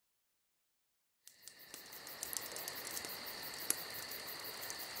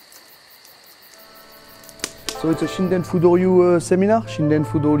So it's a Shinden Fudo seminar, Shinden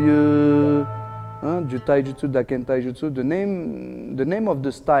Fudo Jutaijutsu, Daken Taijutsu. The name of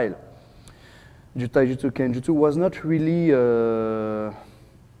the style, Jutaijutsu, Kenjutsu, was not really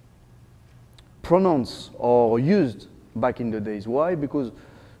pronounced or used back in the days. Why? Because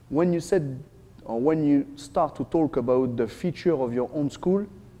when you said, or when you start to talk about the feature of your own school,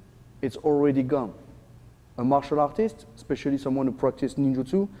 it's already gone. A martial artist, especially someone who practices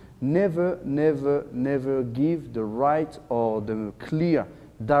ninjutsu, never give the right or the clear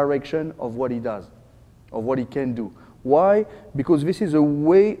direction of what he does, of what he can do. Why? Because this is a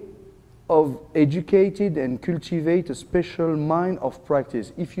way of educated and cultivate a special mind of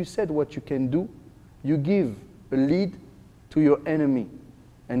practice. If you said what you can do, you give a lead to your enemy.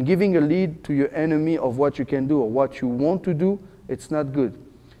 And giving a lead to your enemy of what you can do or what you want to do, it's not good.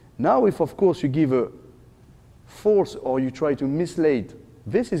 Now, if of course you give a false or you try to mislead,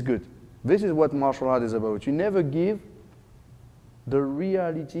 this is good. This is what martial art is about. You never give the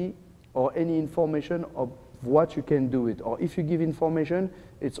reality or any information of what you can do it. Or if you give information,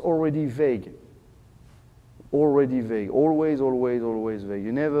 it's already vague. Already vague. Always vague.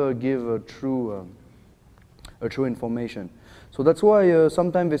 You never give a true information. So that's why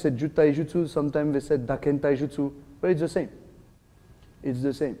sometimes they said Jutaijutsu, sometimes they said Daken Taijutsu, but it's the same. It's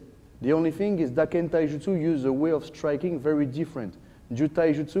the same. The only thing is Daken Taijutsu use a way of striking very different.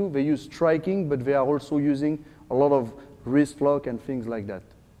 Jutaijutsu, they use striking, but they are also using a lot of wrist lock and things like that.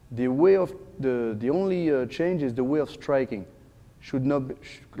 The way of the only change is the way of striking. Should not be,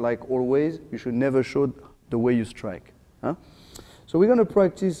 like always, you should never show the way you strike. Huh? So we're going to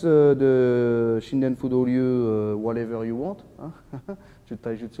practice the Shinden Fudo Ryu, whatever you want. Huh?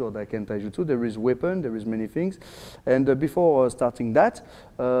 Jutaijutsu or Daken Taijutsu. There is weapon, there is many things. And before starting that,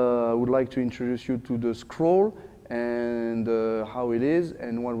 I would like to introduce you to the scroll and how it is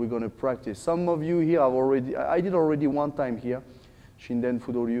and what we're going to practice. Some of you here have already, I did already one time here, Shinden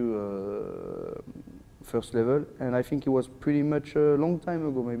Fudo Ryu first level, and I think it was pretty much a long time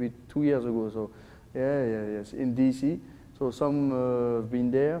ago, maybe 2 years ago. So yes, in DC. So some have been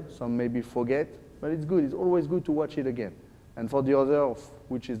there, some maybe forget, but it's good. It's always good to watch it again. And for the other,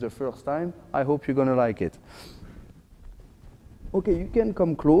 which is the first time, I hope you're going to like it. Okay, you can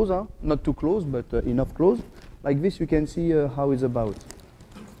come close, huh? Not too close, but enough close. Like this, you can see how it's about.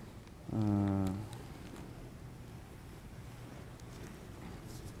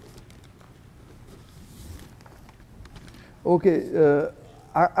 Okay,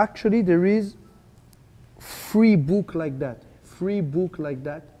 actually there is free book like that, free.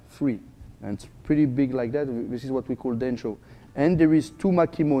 And it's pretty big like that. This is what we call densho. And there is Tuma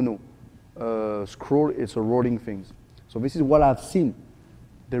Kimono scroll. It's a rolling thing. So this is what I've seen.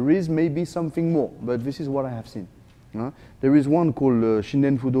 There is maybe something more, but this is what I have seen. There is one called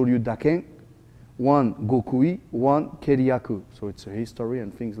Shinden Fudo Ryu Daken, one Gokui, one Keryaku. So it's a history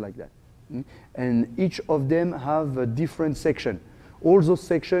and things like that. And each of them have a different section. All those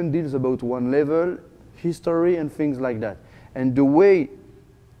sections deals about one level, history and things like that. And the way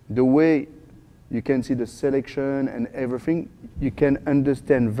you can see the selection and everything, you can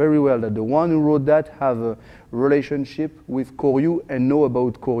understand very well that the one who wrote that have a relationship with Koryu and know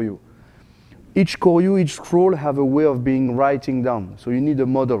about Koryu. Each Koryu, each scroll have a way of being writing down. So you need a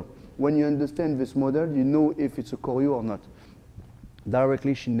model. When you understand this model, you know if it's a Koryu or not.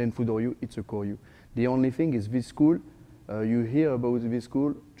 Directly Shinden Fudo Ryu, it's a Koryu. The only thing is this school, you hear about this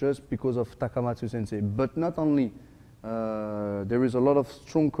school just because of Takamatsu sensei. But not only, there is a lot of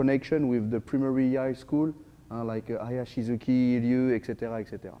strong connection with the primary high school, like Hayashizuki, Ryu, etc.,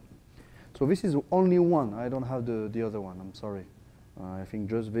 etc. So this is only one. I don't have the other one, I'm sorry. I think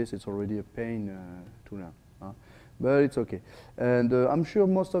just this, it's already a pain to learn. But it's okay. And I'm sure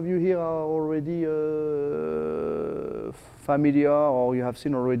most of you here are already familiar, or you have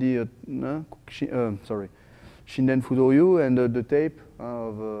seen already, Shinden Fudo Ryu and the tape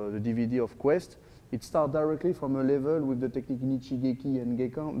of the DVD of Quest. It starts directly from a level with the technique Nichigeki and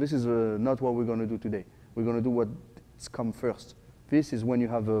Gekan. This is not what we're going to do today. We're going to do what's come first. This is when you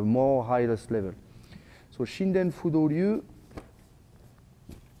have a more highest level. So Shinden Fudo Ryu,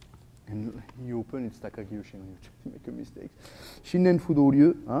 and you open, it's Takagi Yoshin, you make a mistake. Shinden Fudo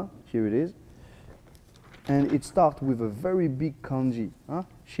Ryu, here it is. And it starts with a very big kanji.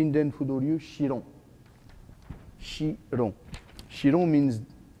 Shinden Fudo Ryu Shiron. Shiron. Shiron means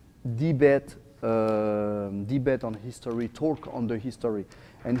debate on history, talk on the history.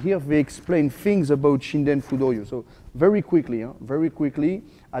 And here they explain things about Shinden Fudo Ryu. So very quickly,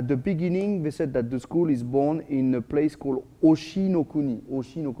 at the beginning they said that the school is born in a place called Oshinokuni.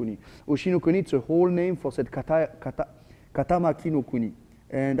 Oshinokuni, it's a whole name for said Katamaki no Kuni.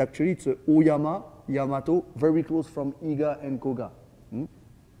 And actually it's Oyama, Yamato, very close from Iga and Koga.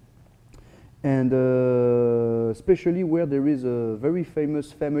 And especially where there is a very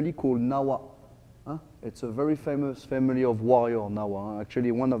famous family called Nawa. It's a very famous family of warrior Nawa.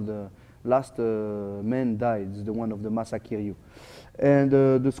 Actually, one of the last men died, it's the one of the Masakiryu. And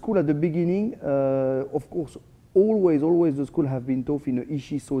the school at the beginning, of course, always the school have been taught in a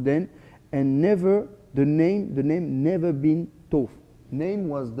Ishi Soden, and never, the name never been taught. Name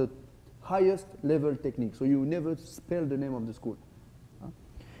was the highest level technique, so you never spell the name of the school.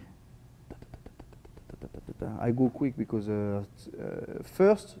 I go quick because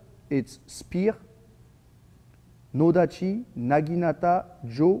first it's spear, nodachi, naginata,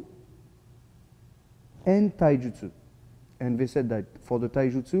 jo, and taijutsu. And they said that for the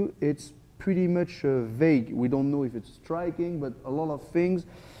taijutsu, it's pretty much vague. We don't know if it's striking, but a lot of things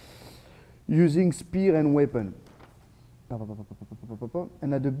using spear and weapon.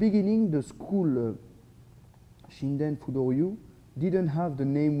 And at the beginning, the school Shinden, Fudo didn't have the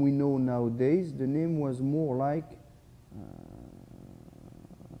name we know nowadays. The name was more like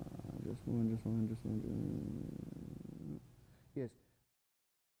just one.